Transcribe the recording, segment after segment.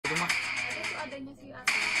adanya si Ata.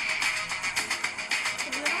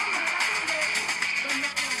 Sebenarnya mereka tuh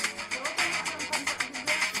udah banyak yang kontak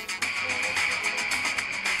juga.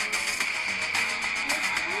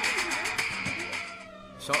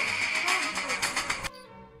 So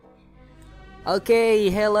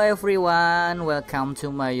okay, hello everyone, welcome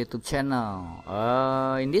to my YouTube channel.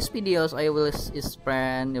 In these videos I will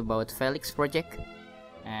explain about VELIC project.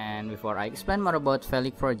 And before I explain more about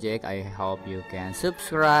VELIC project, I hope you can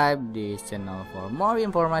subscribe this channel for more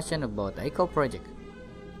information about ICO project.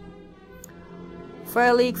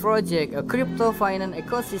 VELIC project, a crypto finance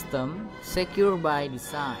ecosystem secure by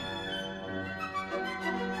design.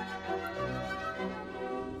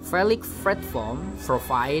 VELIC platform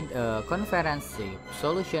provide a comprehensive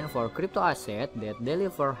solution for crypto assets that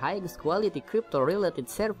deliver highest quality crypto-related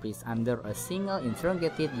service under a single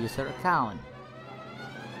integrated user account.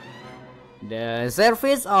 The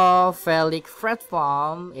service of VELIC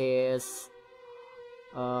platform is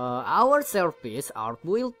our service are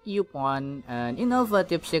built upon an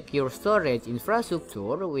innovative secure storage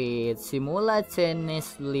infrastructure with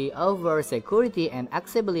simultaneously over security and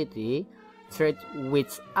accessibility traits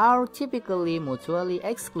which are typically mutually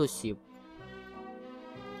exclusive.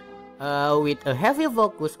 With a heavy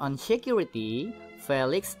focus on security,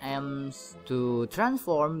 VELIC aims to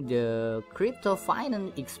transform the crypto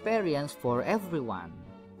finance experience for everyone.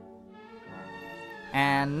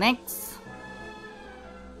 And next,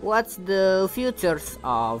 what's the features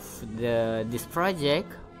of this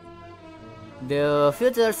project? The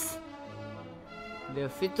features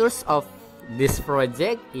of this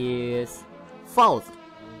project is vault,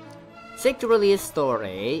 securely store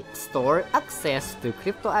access to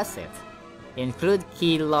crypto assets, include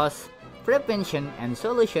key loss prevention and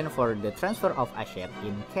solution for the transfer of assets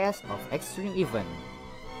in case of extreme event.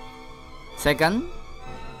 Second,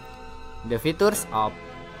 the features of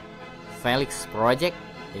VELIC project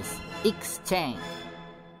is exchange,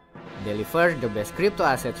 deliver the best crypto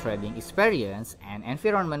asset trading experience and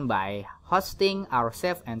environment by hosting our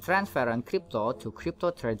safe and transparent crypto to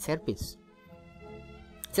crypto trade service.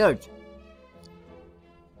 Third,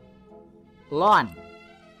 loan,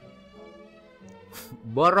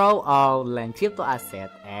 borrow or lend crypto asset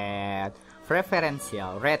at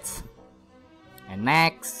preferential rates. And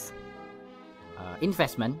next,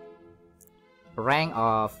 investment, rank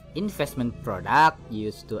of investment product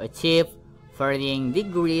used to achieve varying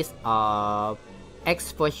degrees of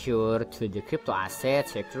exposure to the crypto asset,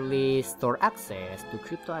 securely store access to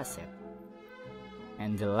crypto asset.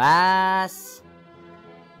 And the last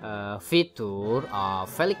feature of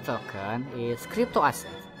VELIC token is crypto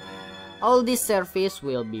asset. All this service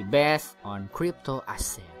will be based on crypto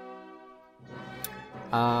asset.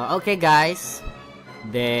 Okay guys,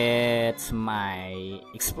 that's my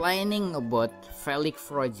explaining about VELIC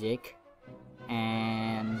project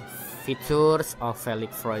and features of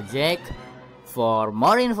VELIC project. For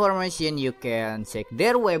more information, you can check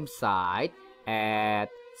their website at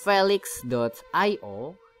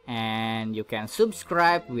velix.io, and you can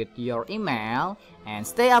subscribe with your email and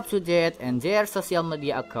stay up to date on their social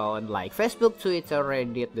media account like Facebook, Twitter,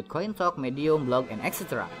 Reddit, Bitcointalk, Medium, blog, and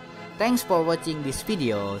etc. Thanks for watching these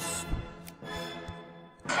videos.